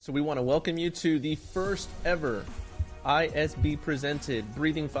So we want to welcome you to the first ever ISB presented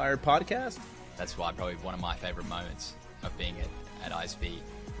Breathing Fire podcast. That's why probably one of my favorite moments of being at ISB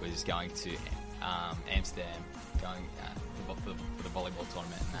was going to Amsterdam, going for the volleyball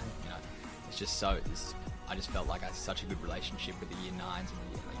tournament. And it's just I just felt like I had such a good relationship with the year nines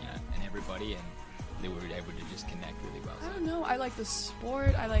and everybody, and they were able to just connect really well. I don't know. I like the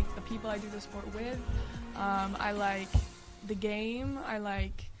sport. I like the people I do the sport with. I like the game. I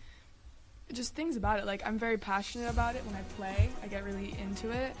like just things about it. Like, I'm very passionate about it when I play. I get really into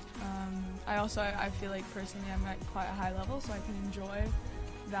it. I feel like personally I'm at quite a high level, so I can enjoy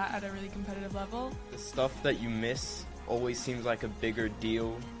that at a really competitive level. The stuff that you miss always seems like a bigger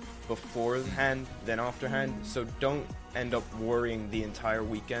deal beforehand than afterhand, so don't end up worrying the entire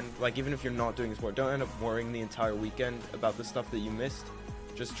weekend. Like, even if you're not doing sport, don't end up worrying the entire weekend about the stuff that you missed.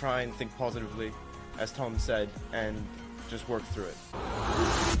 Just try and think positively, as Tom said, and just work through it.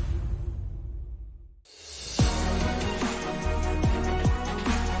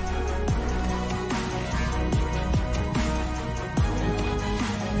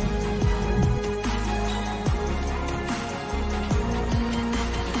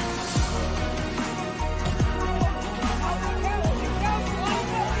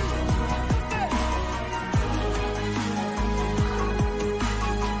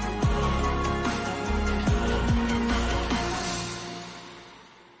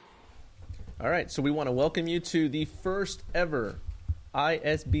 All right, so we want to welcome you to the first ever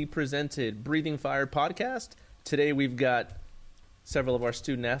ISB presented Breathing Fire podcast. Today we've got several of our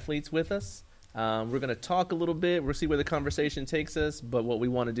student athletes with us. We're going to talk a little bit. We'll see where the conversation takes us, but what we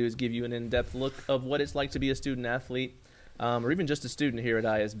want to do is give you an in-depth look of what it's like to be a student athlete, or even just a student here at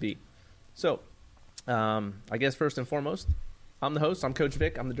ISB. So, I guess first and foremost, I'm the host. I'm Coach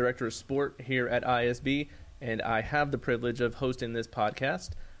Vic. I'm the director of sport here at ISB, and I have the privilege of hosting this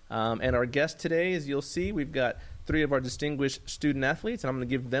podcast. And our guest today, as you'll see, we've got three of our distinguished student athletes, and I'm going to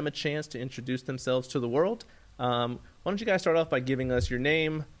give them a chance to introduce themselves to the world. Why don't you guys start off by giving us your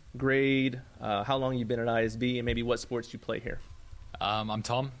name, grade, how long you've been at ISB, and maybe what sports you play here. I'm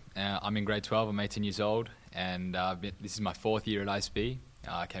Tom. I'm in grade 12. I'm 18 years old, and this is my fourth year at ISB.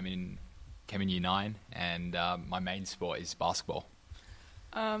 I came in year 9, and my main sport is basketball.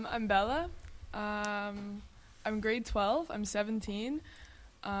 I'm Bella. I'm grade 12. I'm 17.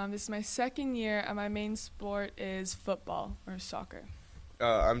 This is my second year, and my main sport is football or soccer.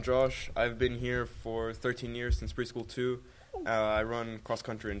 I'm Josh. I've been here for 13 years, since preschool too. I run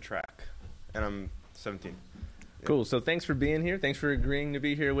cross-country and track, and I'm 17. Cool. So thanks for being here. Thanks for agreeing to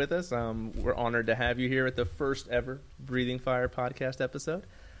be here with us. We're honored to have you here at the first ever Breathing Fire podcast episode.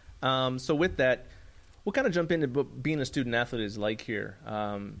 So with that, we'll kind of jump into what being a student athlete is like here.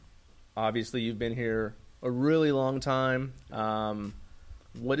 Obviously, you've been here a really long time.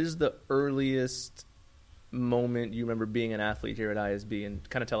 What is the earliest moment you remember being an athlete here at ISB, and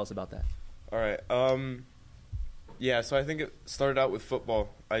kind of tell us about that? All right. So I think it started out with football.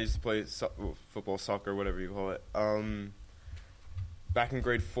 I used to play football, soccer, whatever you call it. Back in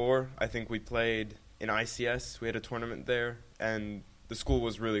grade 4, I think we played in ICS. We had a tournament there, and the school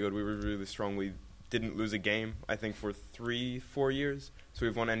was really good. We were really strong. We didn't lose a game, I think, for 3-4 years. So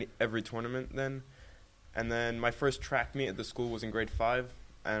we've won every tournament then. And then my first track meet at the school was in grade 5,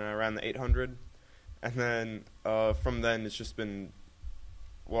 and I ran the 800. And then from then it's just been,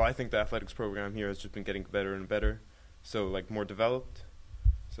 I think the athletics program here has just been getting better and better. So, more developed.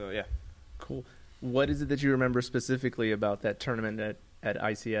 So, yeah. Cool. What is it that you remember specifically about that tournament at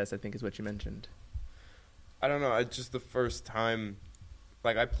ICS, I think is what you mentioned? I don't know. It's just the first time,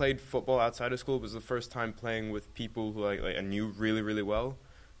 I played football outside of school. It was the first time playing with people who I knew really, really well.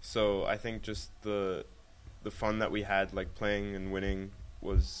 So I think just the fun that we had, playing and winning,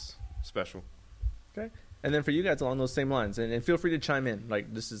 was special. Okay. And then for you guys along those same lines, and feel free to chime in.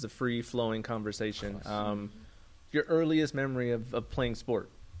 This is a free-flowing conversation. Your earliest memory of playing sport?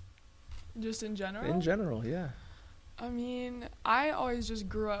 Just in general? In general, yeah. I mean, I always just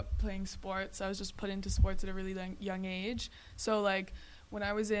grew up playing sports. I was just put into sports at a really young age. So, when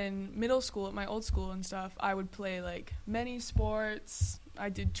I was in middle school at my old school and stuff, I would play, many sports. I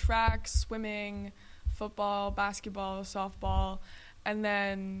did track, swimming, football, basketball, softball. And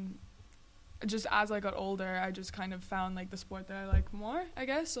then just as I got older, I just kind of found the sport that I like more, I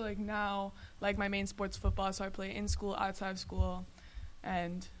guess. So now, my main sport's football, so I play in school, outside of school,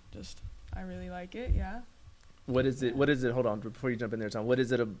 and just I really like it. Yeah. What is it? Hold on, before you jump in there, Tom. What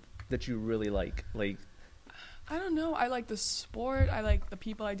is it that you really like? I don't know. I like the sport. I like the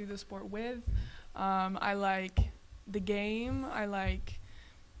people I do the sport with. I like the game. I like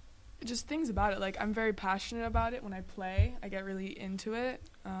just things about it. Like, I'm very passionate about it when I play. I get really into it.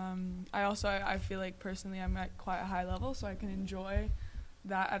 I feel like personally I'm at quite a high level, so I can enjoy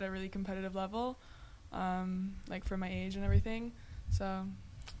that at a really competitive level, like for my age and everything. So,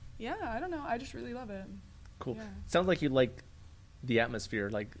 yeah, I don't know. I just really love it. Cool. Yeah. Sounds like you like the atmosphere,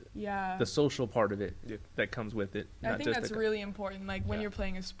 like the social part of it that comes with it. I think that's really important. Like, when Yeah. you're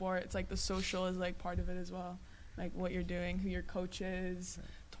playing a sport, it's like the social is like part of it as well. Like what you're doing, who your coach is,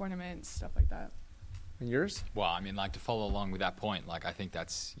 tournaments, stuff like that. And yours? Well, I mean, like, to follow along with that point, like, I think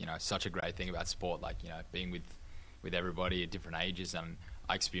that's, such a great thing about sport, like, being with everybody at different ages. And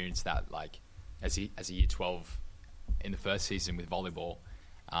I experienced that, like, as a year 12 in the first season with volleyball,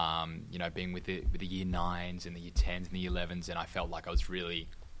 being with the year 9s and the year 10s and the year 11s, and I felt like I was really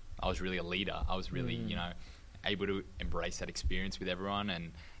a leader. I was really, able to embrace that experience with everyone,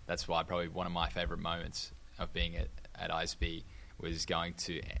 and that's why probably one of my favorite moments of being at ISB was going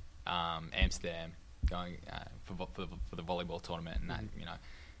to Amsterdam, going for the volleyball tournament, and that,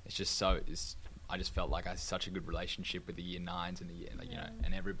 it's just I just felt like I had such a good relationship with the year 9s and the year,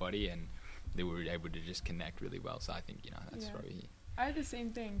 and everybody, and they were able to just connect really well. So I think that's probably. I had the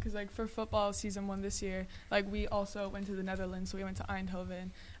same thing because, like, for football season 1 this year, like, we also went to the Netherlands, so we went to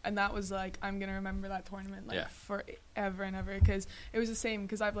Eindhoven, and that was like, I'm gonna remember that tournament forever and ever, because it was the same.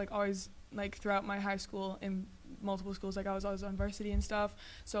 Because I've like always, like, throughout my high school in multiple schools, like, I was always on varsity and stuff.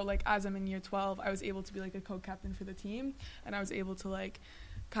 So, like, as I'm in year 12, I was able to be like a co-captain for the team, and I was able to, like,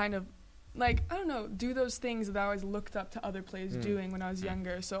 kind of, like, I don't know, do those things that I always looked up to other players doing when I was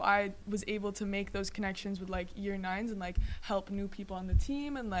younger. So I was able to make those connections with, like, year 9s and, like, help new people on the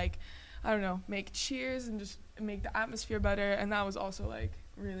team and, like, I don't know, make cheers and just make the atmosphere better. And that was also, like,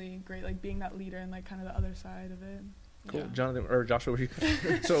 really great, like, being that leader and, like, kind of the other side of it. Cool. Yeah. Jonathan or Joshua,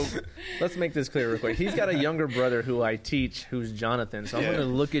 so let's make this clear real quick. He's got a younger brother who I teach, who's Jonathan. So I'm going to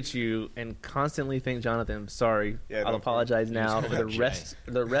look at you and constantly think, Jonathan, sorry, I'll apologize now for the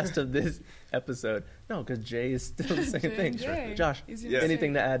rest of this episode. No, because Jay is still the same thing. Jay. Josh,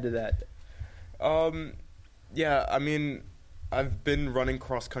 anything to add to that? Yeah, I mean, I've been running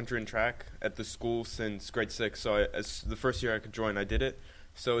cross country and track at the school since grade 6. So as the first year I could join, I did it.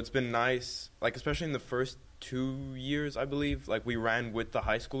 So it's been nice, like, especially in the first 2 years, I believe, like, we ran with the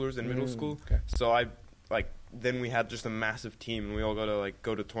high schoolers in middle school. Okay. So then we had just a massive team, and we all got to, like,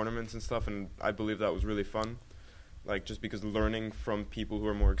 go to tournaments and stuff, and I believe that was really fun. Like, just because learning from people who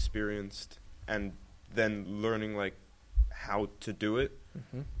are more experienced and then learning, like, how to do it,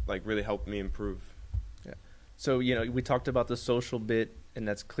 like, really helped me improve. Yeah. So, we talked about the social bit, and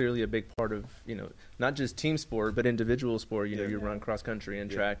that's clearly a big part of, not just team sport, but individual sport. You run cross country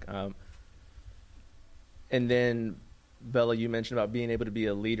and track. And then, Bella, you mentioned about being able to be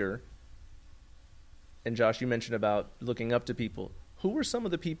a leader. And Josh, you mentioned about looking up to people. Who were some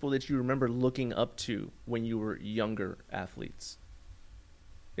of the people that you remember looking up to when you were younger athletes?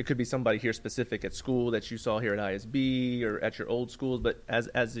 It could be somebody here specific at school that you saw here at ISB or at your old schools. But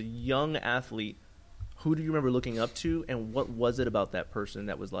as a young athlete, who do you remember looking up to, and what was it about that person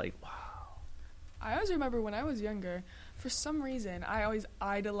that was like, wow? I always remember when I was younger, for some reason, I always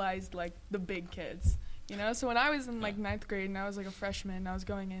idolized, like, the big kids. So when I was in, like, 9th grade and I was, like, a freshman, I was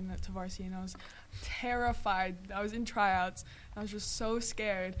going in to varsity and I was terrified. I was in tryouts. I was just so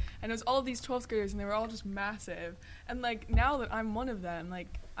scared. And it was all of these 12th graders and they were all just massive. And, like, now that I'm one of them, like,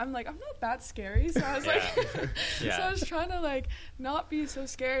 I'm not that scary. So I was so I was trying to, like, not be so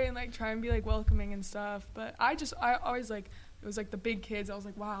scary and, like, try and be, like, welcoming and stuff. But I always, like, it was, like, the big kids. I was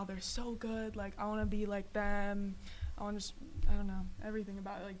like, wow, they're so good. Like, I want to be like them. I want to just, I don't know, everything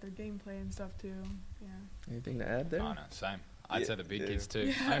about, like, their gameplay and stuff, too. Yeah. Anything to add there? Oh, no, same. I'd say the big kids,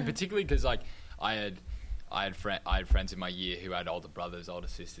 too. I mean, particularly because, like, I had friends in my year who had older brothers, older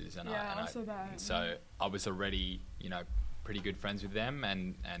sisters, and so I was already, pretty good friends with them,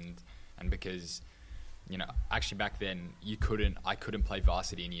 and because, actually back then I couldn't play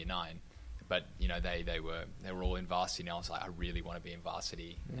varsity in year 9, but they were all in varsity, and I was like, I really want to be in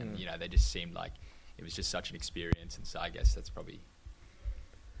varsity, and they just seemed like it was just such an experience, and so I guess that's probably.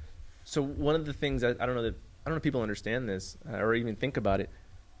 So one of the things I don't know if people understand this or even think about it.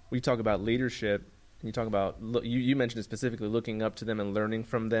 We talk about leadership, and you talk about you mentioned it specifically, looking up to them and learning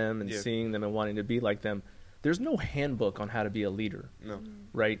from them and seeing them and wanting to be like them. There's no handbook on how to be a leader,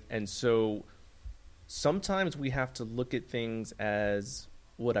 right? And so sometimes we have to look at things as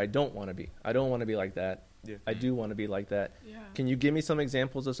what I don't want to be. I don't want to be like that. Yeah. I do want to be like that. Yeah. Can you give me some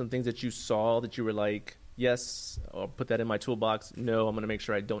examples of some things that you saw that you were like, yes, I'll put that in my toolbox. No, I'm going to make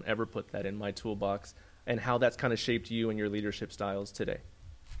sure I don't ever put that in my toolbox, and how that's kind of shaped you and your leadership styles today?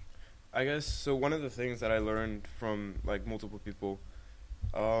 I guess, so one of the things that I learned from, like, multiple people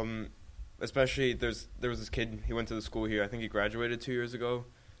Especially there was this kid, he went to the school here. I think he graduated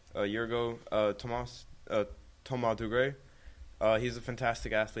a year ago. Thomas Dugre. He's a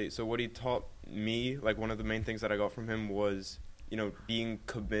fantastic athlete. So what he taught me, like one of the main things that I got from him was, being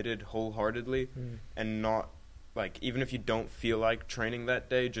committed wholeheartedly and not, like, even if you don't feel like training that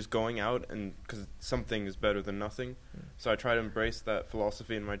day, just going out, and because something is better than nothing. So I try to embrace that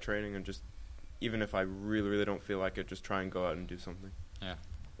philosophy in my training, and just, even if I really, really don't feel like it, just try and go out and do something. Yeah.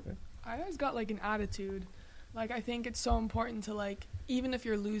 I always got like an attitude. Like, I think it's so important to, like, even if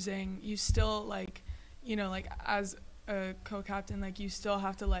you're losing, you still, like, like as a co-captain, like, you still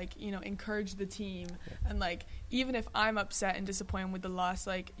have to, like, encourage the team. And, like, even if I'm upset and disappointed with the loss,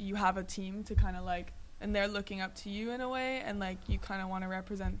 like, you have a team to kind of, like, and they're looking up to you in a way, and, like, you kind of want to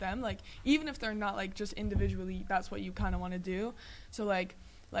represent them. Like, even if they're not, like, just individually, that's what you kind of want to do. So, like,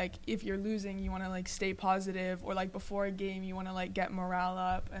 if you're losing, you want to, like, stay positive, or, like, before a game, you want to, like, get morale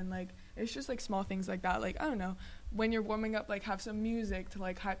up, and, like, it's just, like, small things like that. Like, I don't know, when you're warming up, like, have some music to,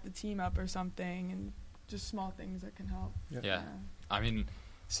 like, hype the team up or something, and just small things that can help. Yeah. I mean,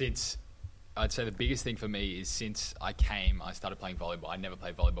 I'd say the biggest thing for me is since I started playing volleyball. I never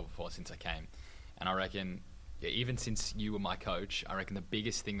played volleyball before since I came. And I reckon, even since you were my coach, I reckon the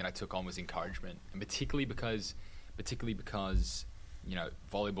biggest thing that I took on was encouragement. And particularly because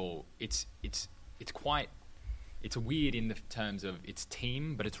volleyball, it's weird in the terms of it's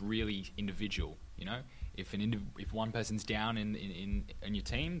team, but it's really individual. If one person's down in your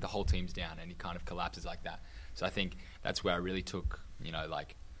team, the whole team's down, and it kind of collapses like that. So I think that's where I really took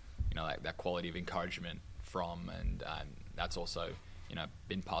like that quality of encouragement from, and that's also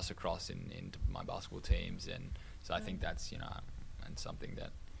been passed across into my basketball teams, and so I think that's and something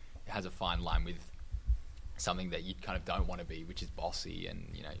that has a fine line with something that you kind of don't want to be, which is bossy, and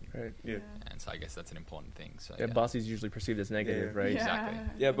Right. Yeah. and so I guess that's an important thing. So bossy is usually perceived as negative, right? Exactly.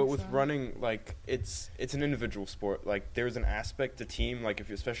 Yeah, but with running, like, it's an individual sport. Like, there's an aspect to team, like,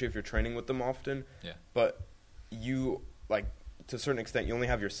 especially if you're training with them often. Yeah. But you, like, to a certain extent, you only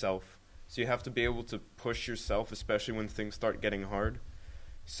have yourself. So you have to be able to push yourself, especially when things start getting hard.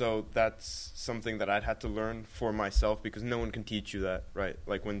 So that's something that I'd had to learn for myself, because no one can teach you that, right?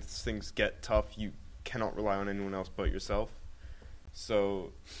 Like, when things get tough, you cannot rely on anyone else but yourself.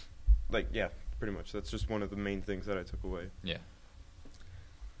 So, like, yeah, pretty much. That's just one of the main things that I took away. Yeah.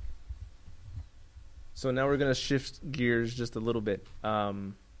 So now we're going to shift gears just a little bit,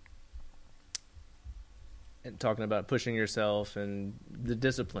 and talking about pushing yourself and the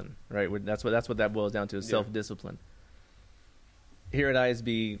discipline, right? That's what that boils down to, is self-discipline. Here at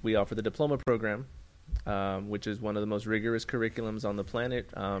ISB, we offer the diploma program, which is one of the most rigorous curriculums on the planet.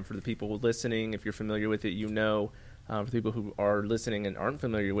 For the people listening, if you're familiar with it, for the people who are listening and aren't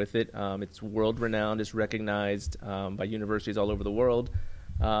familiar with it, it's world-renowned. It's recognized by universities all over the world.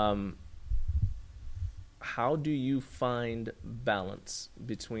 How do you find balance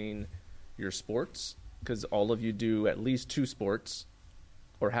between your sports, because all of you do at least 2 sports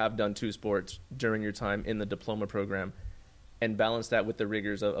or have done 2 sports during your time in the diploma program, and balance that with the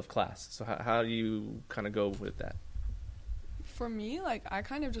rigors of class? So how do you kind of go with that? For me, like, I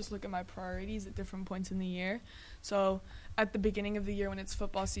kind of just look at my priorities at different points in the year. So at the beginning of the year when it's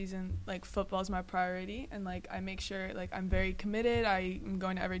football season, like, football is my priority, and, like, I make sure, like, I'm very committed. I'm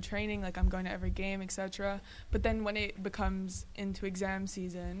going to every training, like, I'm going to every game, etc. But then when it becomes into exam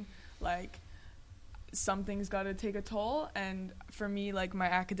season, like, something's got to take a toll. And for me, like, my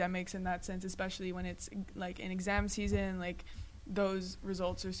academics in that sense, especially when it's, like, in exam season, like, those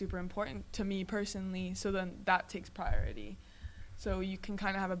results are super important to me personally. So then that takes priority. So you can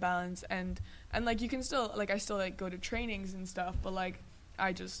kind of have a balance, and like, you can still, like, I still, like, go to trainings and stuff, but, like,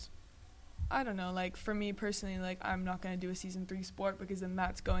 I don't know, like, for me personally, like, I'm not going to do a season 3 sport, because then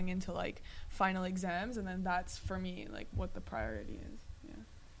that's going into, like, final exams, and then that's, for me, like, what the priority is. Yeah.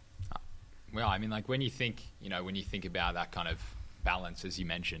 Well, I mean, like, when you think about that kind of balance, as you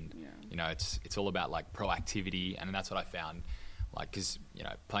mentioned, it's all about, like, proactivity, and that's what I found, like, because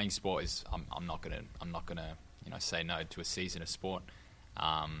playing sport is, I'm not gonna say no to a season of sport,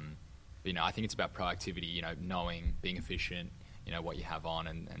 but I think it's about proactivity, knowing, being efficient, what you have on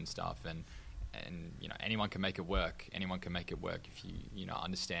and stuff, and anyone can make it work. Anyone can make it work if you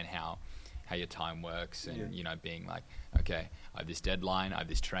understand how your time works, and being like, okay, I have this deadline, I have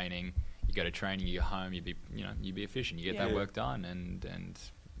this training. You go to training, you go home, you be efficient, you get that work done, and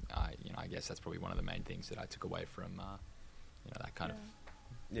I guess that's probably one of the main things that I took away from that kind of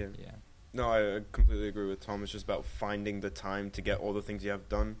yeah. No, I completely agree with Tom. It's just about finding the time to get all the things you have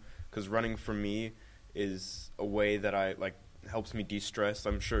done, because running for me is a way that helps me de-stress.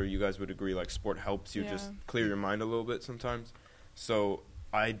 I'm sure you guys would agree, like, sport helps you just clear your mind a little bit sometimes. So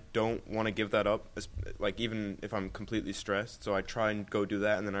I don't want to give that up, like even if I'm completely stressed. So I try and go do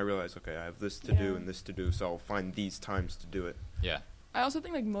that, and then I realize, okay, I have this to do and this to do, so I'll find these times to do it. Yeah. I also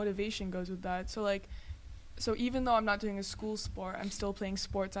think like motivation goes with that. So like, so even though I'm not doing a school sport, I'm still playing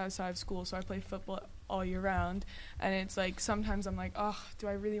sports outside of school. So I play football all year round, and it's like sometimes I'm like, oh, do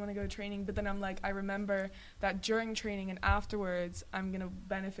I really want to go to training? But then I'm like, I remember that during training and afterwards, I'm gonna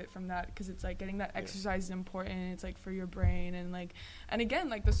benefit from that, because it's like getting that exercise is important. It's like for your brain, and like, and again,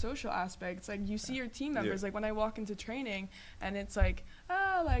 like the social aspects. Like you see your team members. Like when I walk into training, and it's like,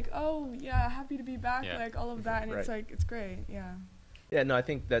 oh yeah, happy to be back. Like all of that, and it's like it's great. Yeah. Yeah, no, I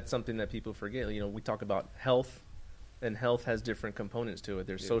think that's something that people forget. You know, we talk about health, and health has different components to it.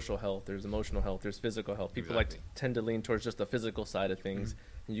 There's social health, there's emotional health, there's physical health. People tend to lean towards just the physical side of things.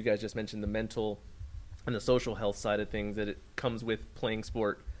 And you guys just mentioned the mental and the social health side of things that it comes with playing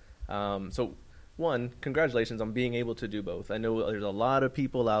sport. So, one, congratulations on being able to do both. I know there's a lot of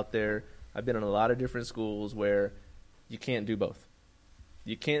people out there. I've been in a lot of different schools where you can't do both.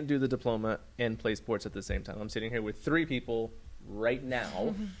 You can't do the diploma and play sports at the same time. I'm sitting here with 3 people right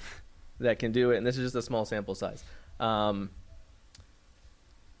now that can do it, and this is just a small sample size.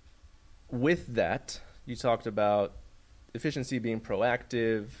 With that, you talked about efficiency being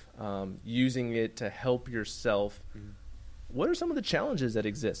proactive, using it to help yourself. What are some of the challenges that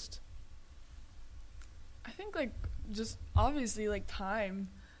exist? I think like just obviously like time,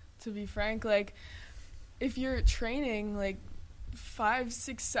 to be frank. Like if you're training like 5,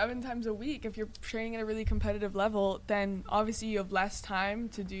 6, 7 times a week, if you're training at a really competitive level, then obviously you have less time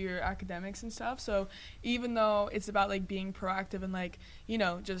to do your academics and stuff. So even though it's about like being proactive and like, you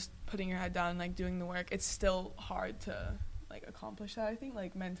know, just putting your head down and like doing the work, it's still hard to like accomplish that, I think,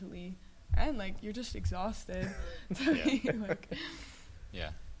 like mentally, and like you're just exhausted. I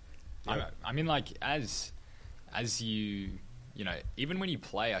mean, like as you know, even when you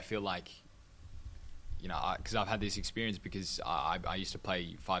play, I feel like, you know, because I've had this experience, because I used to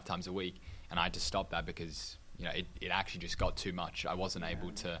play 5 times a week, and I had to stop that because, you know, it actually just got too much. I wasn't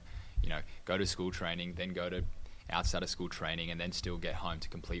able to, you know, go to school training, then go to outside of school training, and then still get home to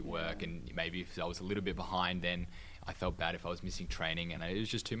complete work. And maybe if I was a little bit behind, then I felt bad if I was missing training, and it was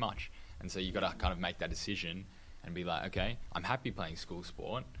just too much. And so you got to kind of make that decision and be like, okay, I'm happy playing school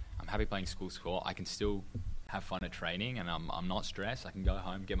sport. I can still have fun at training, and I'm not stressed. I can go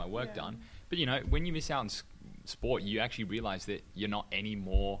home, get my work done. But, you know, when you miss out on sport, you actually realize that you're not any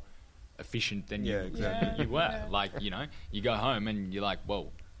more efficient than you were. Yeah. Like, you know, you go home and you're like,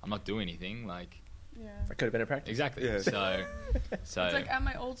 whoa, I'm not doing anything. Like, I could have been at practice. Exactly. Yeah. So it's like at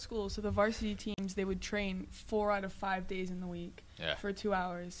my old school, so the varsity teams, they would train 4 out of 5 days in the week for 2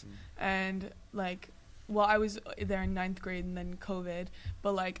 hours. And like, well, I was there in 9th grade and then COVID,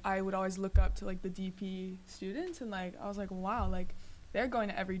 but like I would always look up to like the DP students, and like I was like, wow, like they're going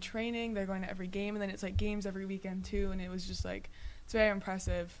to every training, they're going to every game, and then it's like games every weekend too, and it was just like, it's very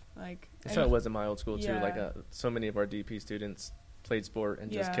impressive. Like that's how it was in my old school too. Like so many of our DP students played sport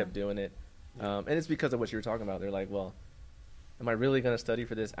and just kept doing it, and it's because of what you were talking about. They're like, well, am I really going to study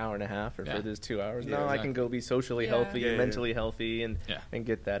for this hour and a half or for this 2 hours? No, I can go be socially healthy and mentally healthy and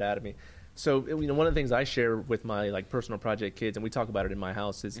get that out of me. So, you know, one of the things I share with my like personal project kids, and we talk about it in my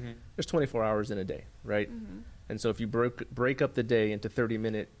house, is there's 24 hours in a day, right? And so if you break up the day into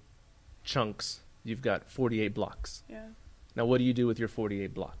 30-minute chunks, you've got 48 blocks. Now, what do you do with your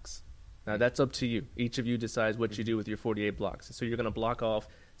 48 blocks? Now, that's up to you. Each of you decides what you do with your 48 blocks. So you're going to block off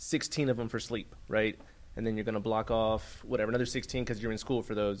 16 of them for sleep, right? And then you're going to block off, another 16 because you're in school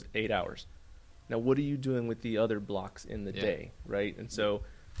for those 8 hours. Now, what are you doing with the other blocks in the day, right? And so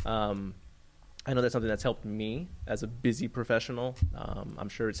I know that's something that's helped me as a busy professional. I'm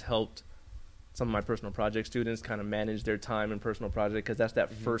sure it's helped some of my personal project students kind of manage their time in personal project, because that's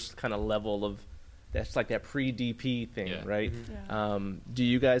that first kind of level of, that's like that pre-DP thing, right? Do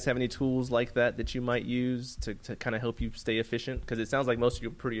you guys have any tools like that you might use to kind of help you stay efficient? Because it sounds like most of you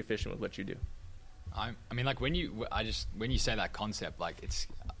are pretty efficient with what you do. I mean, like when you say that concept, like it's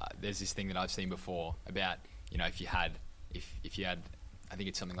there's this thing that I've seen before about, you know, if you had I think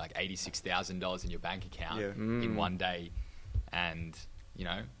it's something like $86,000 in your bank account in one day, and you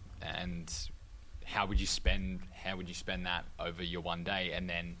know, and how would you spend that over your one day, and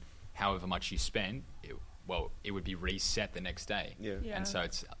then however much you spend, it would be reset the next day. And so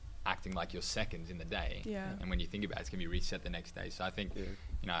it's acting like your seconds in the day. And when you think about it, it's going to be reset the next day. So I think,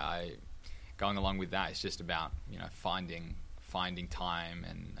 you know, going along with that, it's just about, you know, finding time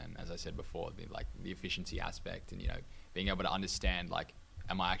and as I said before, the efficiency aspect, and, you know, being able to understand, like,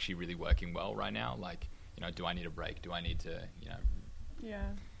 am I actually really working well right now? Like, you know, do I need a break? Do I need to, you know...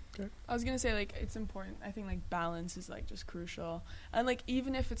 I was gonna say, like, it's important. I think, like, balance is, like, just crucial. And, like,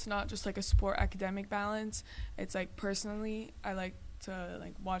 even if it's not just, like, a sport academic balance, it's, like, personally, I like to,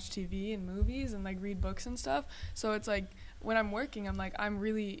 like, watch TV and movies and, like, read books and stuff. So it's, like, when I'm working, I'm, like, I'm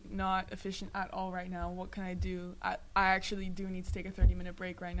really not efficient at all right now. What can I do? I actually do need to take a 30-minute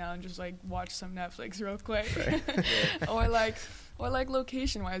break right now and just, like, watch some Netflix real quick. Right. or, like,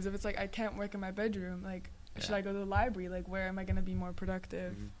 location-wise, if it's, like, I can't work in my bedroom, like, should I go to the library? Like, where am I going to be more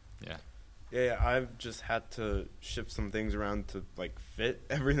productive? Mm-hmm. Yeah. Yeah, I've just had to shift some things around to, like, fit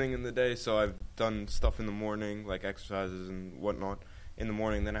everything in the day. So I've done stuff in the morning, like exercises and whatnot in the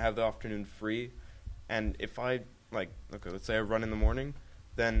morning. Then I have the afternoon free. And if I, like, okay, let's say I run in the morning,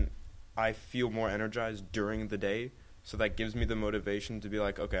 then I feel more energized during the day. So that gives me the motivation to be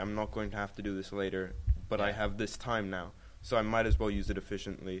like, okay, I'm not going to have to do this later, but I have this time now. So I might as well use it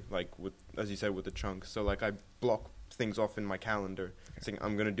efficiently, like, with, as you said, with the chunks. So, like, I block things off in my calendar, saying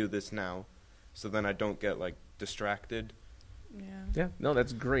I'm going to do this now. So then I don't get, like, distracted. Yeah, no,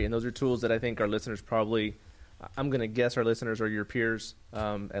 that's great. And those are tools that I think our listeners probably, I'm going to guess our listeners are your peers,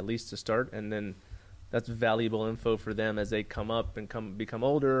 at least to start. And then that's valuable info for them as they come up and become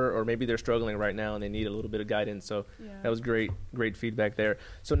older, or maybe they're struggling right now and they need a little bit of guidance. So that was great feedback there.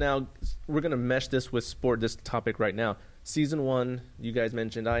 So now we're going to mesh this with sport, this topic right now. Season 1, you guys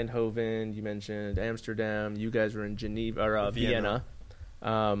mentioned Eindhoven, you mentioned Amsterdam, you guys were in Geneva or Vienna.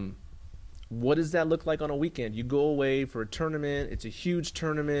 What does that look like on a weekend? You go away for a tournament. It's a huge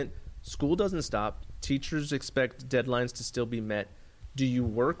tournament. School doesn't stop. Teachers expect deadlines to still be met. Do you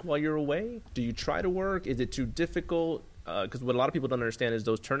work while you're away? Do you try to work? Is it too difficult? Because what a lot of people don't understand is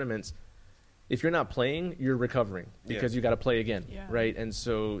those tournaments, if you're not playing, you're recovering because you got to play again, right? And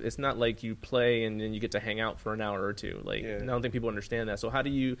so it's not like you play and then you get to hang out for an hour or two. Like, I don't think people understand that. So how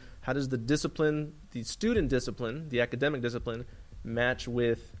does the discipline, the student discipline, the academic discipline, match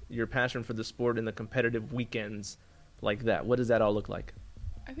with your passion for the sport and the competitive weekends like that? What does that all look like?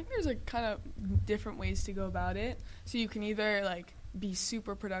 I think there's like kind of different ways to go about it. So you can either like be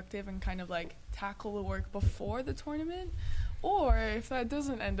super productive and kind of like tackle the work before the tournament, or if that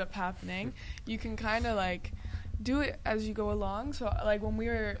doesn't end up happening, you can kind of like do it as you go along. So like when we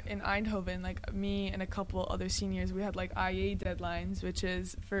were in Eindhoven, like me and a couple other seniors, we had like IA deadlines, which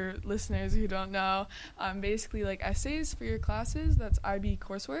is, for listeners who don't know, basically like essays for your classes. That's IB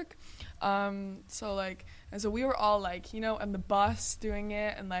coursework. So like, and so we were all like, you know, on the bus doing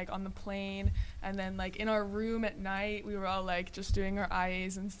it, and like on the plane, and then like in our room at night, we were all like just doing our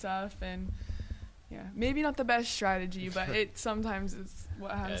IAs and stuff. And yeah, maybe not the best strategy, but it sometimes is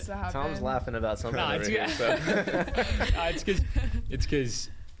what has to happen. Tom's laughing about something over here. So. It's because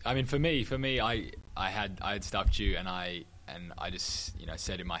I mean, for me, I had stuff due, and I just, you know,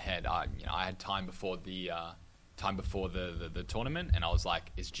 said in my head, I had time before the tournament, and I was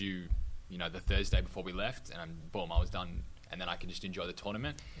like, it's due, you know, the Thursday before we left, and boom, I was done, and then I could just enjoy the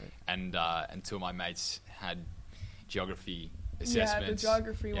tournament. Right. And two of my mates had geography assessments. The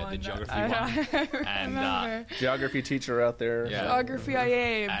geography one. The geography one. And geography teacher out there. Yeah. Geography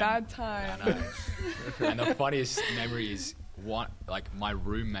IA, bad time. And the funniest memory is my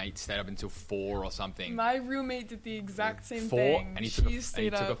roommate stayed up until 4 or something. My roommate did the exact same 4, thing. And he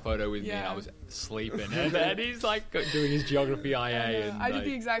took a photo with me, and I was sleeping, and he's like doing his geography IA. I did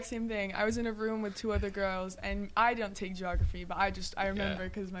the exact same thing. I was in a room with 2 other girls, and I don't take geography, but I remember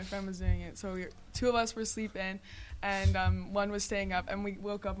because my friend was doing it. So 2 of us were sleeping, and one was staying up, and we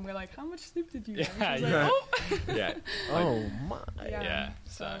woke up and we're like, how much sleep did you get? And she was like, oh. Yeah. Oh my. Yeah.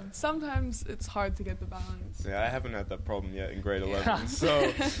 So sometimes it's hard to get the balance. Yeah, I haven't had that problem yet in grade 11.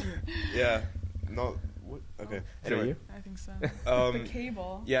 So, yeah. No. Okay. Anyway. I think so. The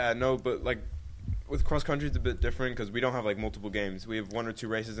cable. Yeah, no, but like with cross country it's a bit different because we don't have like multiple games. We have 1 or 2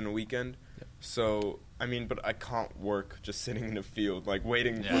 races in a weekend. Yep. So, I mean, but I can't work just sitting in a field, like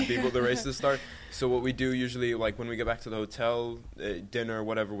waiting for the race to start. So what we do usually, like when we get back to the hotel, dinner,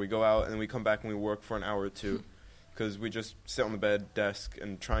 whatever, we go out and we come back and we work for an hour or 2. Because we just sit on the bed, desk,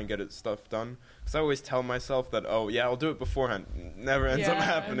 and try and get stuff done. Because I always tell myself that, I'll do it beforehand. Never ends up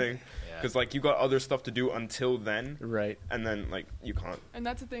happening. Because, like, you got other stuff to do until then. Right. And then, like, you can't. And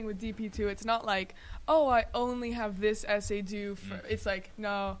that's the thing with DP, too. It's not like, I only have this essay due. It's like,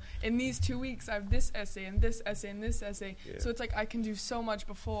 no, in these 2 weeks, I have this essay and this essay and this essay. Yeah. So it's like I can do so much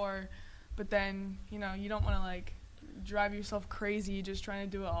before. But then, you know, you don't want to, like, drive yourself crazy just trying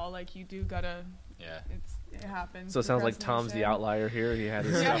to do it all. Like, you do got to... Yeah. It happens. So it sounds like Tom's the outlier here. He had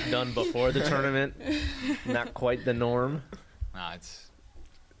his stuff done before the tournament. Not quite the norm. Nah, it's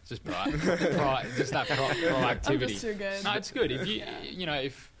just just that proactivity. I'm just too good. No, it's good. If you you know,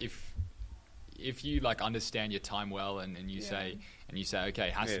 if if you like understand your time well, and you say okay,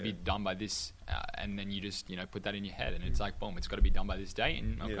 it has to be done by this, and then you just put that in your head, and it's like boom, it's got to be done by this date,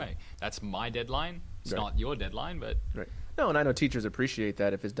 and that's my deadline. It's not your deadline, but No, and I know teachers appreciate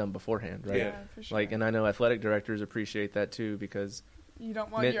that if it's done beforehand, right? Yeah, for sure. Like, and I know athletic directors appreciate that too, because you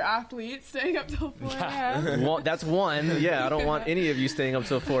don't want your athletes staying up till 4 a.m. Well, that's one. Yeah, I don't want any of you staying up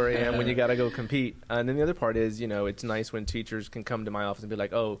till 4 a.m. when you got to go compete. And then the other part is, it's nice when teachers can come to my office and be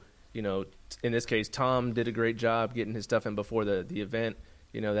like, oh, in this case, Tom did a great job getting his stuff in before the event.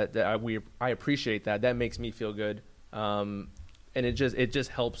 I appreciate that. That makes me feel good. And it just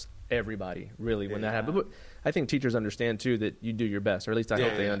helps everybody, really, when that happens. But I think teachers understand, too, that you do your best, or at least I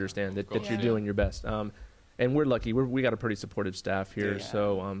hope they understand that you're doing your best. And we're lucky. We got a pretty supportive staff here,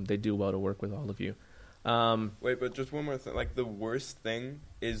 so they do well to work with all of you. Wait, but just one more thing. Like, the worst thing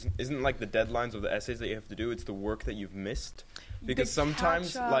isn't like the deadlines of the essays that you have to do. It's the work that you've missed. Because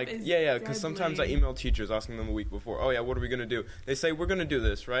sometimes, because sometimes I email teachers asking them a week before, what are we going to do? They say, we're going to do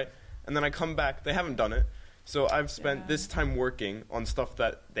this, right? And then I come back, they haven't done it. So I've spent this time working on stuff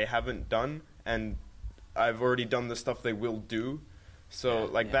that they haven't done, and I've already done the stuff they will do. So,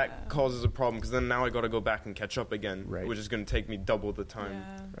 that causes a problem, because then now I got to go back and catch up again, which is going to take me double the time.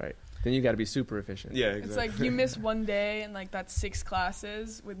 Yeah. Right. Then you got to be super efficient. Yeah, exactly. It's like you miss one day, and that's 6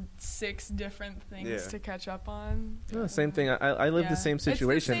 classes with 6 different things to catch up on. No, same thing. I live the same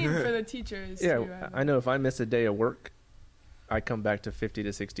situation. It's the same for the teachers. Yeah, too, I know if I miss a day of work, I come back to 50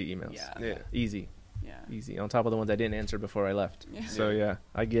 to 60 emails. Yeah. Easy. Yeah. Easy. On top of the ones I didn't answer before I left. Yeah. So,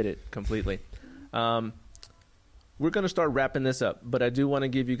 I get it completely. We're going to start wrapping this up, but I do want to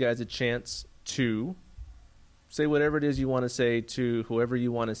give you guys a chance to say whatever it is you want to say to whoever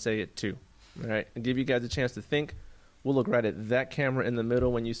you want to say it to. All right? And give you guys a chance to think. We'll look right at that camera in the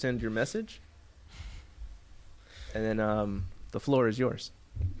middle when you send your message. And then the floor is yours.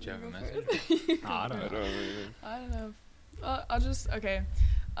 Do you have a message? I don't know. I'll just, okay.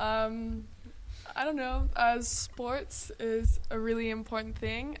 I don't know. Sports is a really important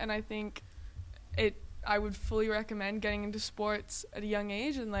thing, and I think I would fully recommend getting into sports at a young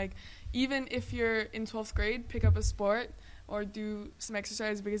age, and even if you're in 12th grade, pick up a sport or do some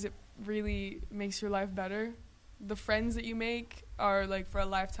exercise, because it really makes your life better. The friends that you make are for a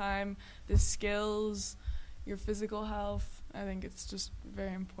lifetime. The skills, your physical health, I think it's just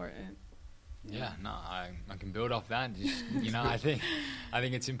very important. Yeah, no, I can build off that. Just, I think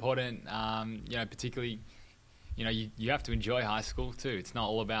it's important. Particularly, you have to enjoy high school too. It's not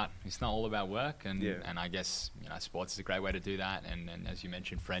all about work, and I guess sports is a great way to do that. And as you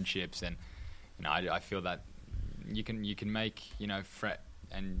mentioned, friendships, and I feel that you can make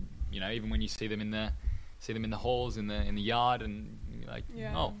and even when you see them in the halls in the yard, and you're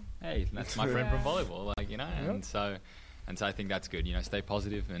oh, hey, that's my friend from volleyball, and so I think that's good. Stay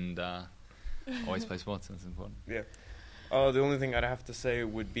positive and always play sports. That's important. Yeah. The only thing I'd have to say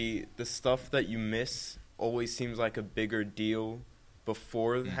would be the stuff that you miss always seems like a bigger deal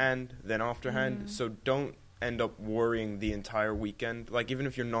beforehand than afterhand. So don't end up worrying the entire weekend. Even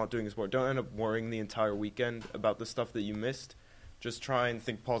if you're not doing a sport, don't end up worrying the entire weekend about the stuff that you missed. Just try and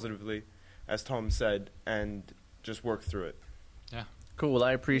think positively, as Tom said, and just work through it. Yeah. Cool. Well,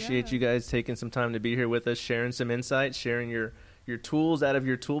 I appreciate you guys taking some time to be here with us, sharing some insights, sharing your tools out of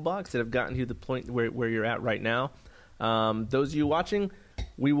your toolbox that have gotten you to the point where you're at right now. Those of you watching,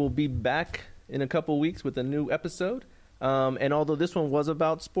 we will be back in a couple weeks with a new episode. And although this one was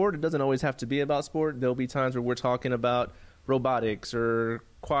about sport, it doesn't always have to be about sport. There'll be times where we're talking about robotics or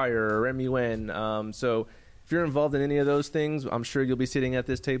choir or MUN. So if you're involved in any of those things, I'm sure you'll be sitting at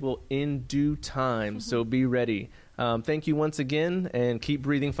this table in due time. So be ready. Thank you once again, and keep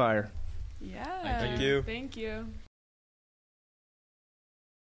breathing fire. Yeah. Thank you. Thank you.